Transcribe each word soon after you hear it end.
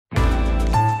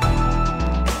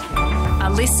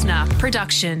listener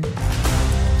production.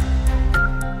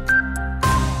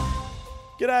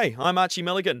 G'day, I'm Archie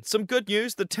Milligan. Some good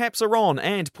news, the taps are on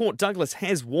and Port Douglas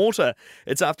has water.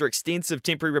 It's after extensive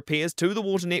temporary repairs to the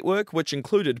water network, which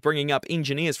included bringing up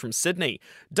engineers from Sydney.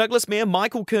 Douglas Mayor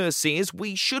Michael Kerr says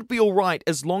we should be all right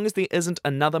as long as there isn't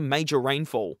another major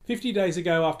rainfall. 50 days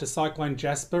ago, after Cyclone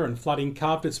Jasper and flooding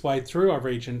carved its way through our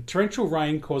region, torrential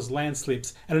rain caused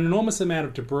landslips and an enormous amount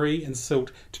of debris and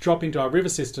silt to drop into our river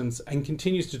systems and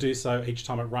continues to do so each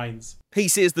time it rains. He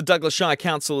says the Douglas Shire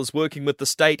Council is working with the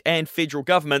state and federal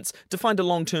governments to find a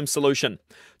long-term solution.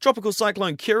 Tropical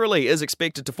cyclone Kirrily is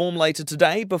expected to form later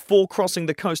today before crossing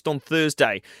the coast on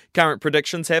Thursday. Current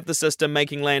predictions have the system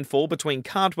making landfall between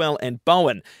Cardwell and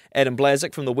Bowen. Adam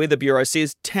Blazick from the Weather Bureau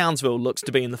says Townsville looks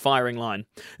to be in the firing line.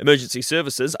 Emergency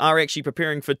services are actually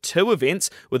preparing for two events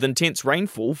with intense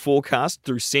rainfall forecast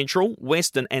through central,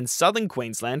 western and southern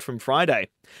Queensland from Friday.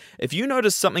 If you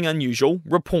notice something unusual,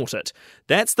 report it.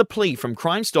 That's the plea from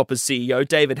Crime Stoppers CEO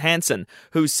David Hanson,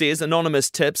 who says anonymous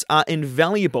tips are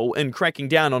invaluable in cracking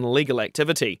down on illegal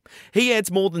activity. He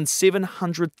adds more than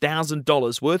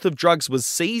 $700,000 worth of drugs was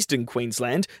seized in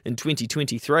Queensland in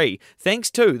 2023,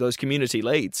 thanks to those community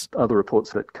leads. Other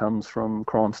reports that comes from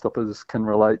Crime Stoppers can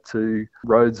relate to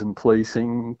roads and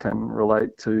policing, can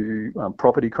relate to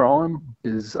property crime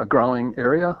is a growing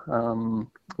area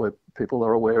where people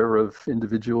are aware of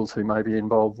individuals who may be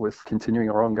involved with continuing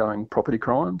or ongoing property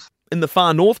crimes. In the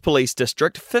Far North Police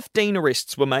District, 15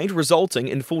 arrests were made, resulting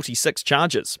in 46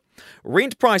 charges.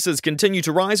 Rent prices continue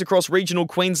to rise across regional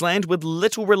Queensland with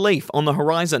little relief on the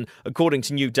horizon, according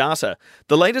to new data.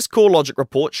 The latest CoreLogic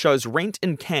report shows rent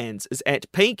in Cairns is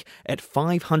at peak at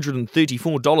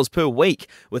 $534 per week,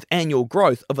 with annual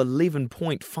growth of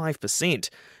 11.5%.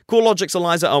 CoreLogic's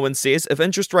Eliza Owen says if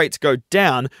interest rates go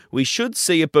down, we should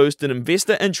see a boost in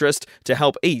investor interest to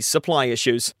help ease supply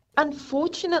issues.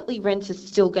 Unfortunately, rents are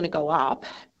still going to go up,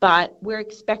 but we're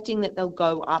expecting that they'll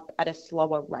go up at a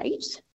slower rate.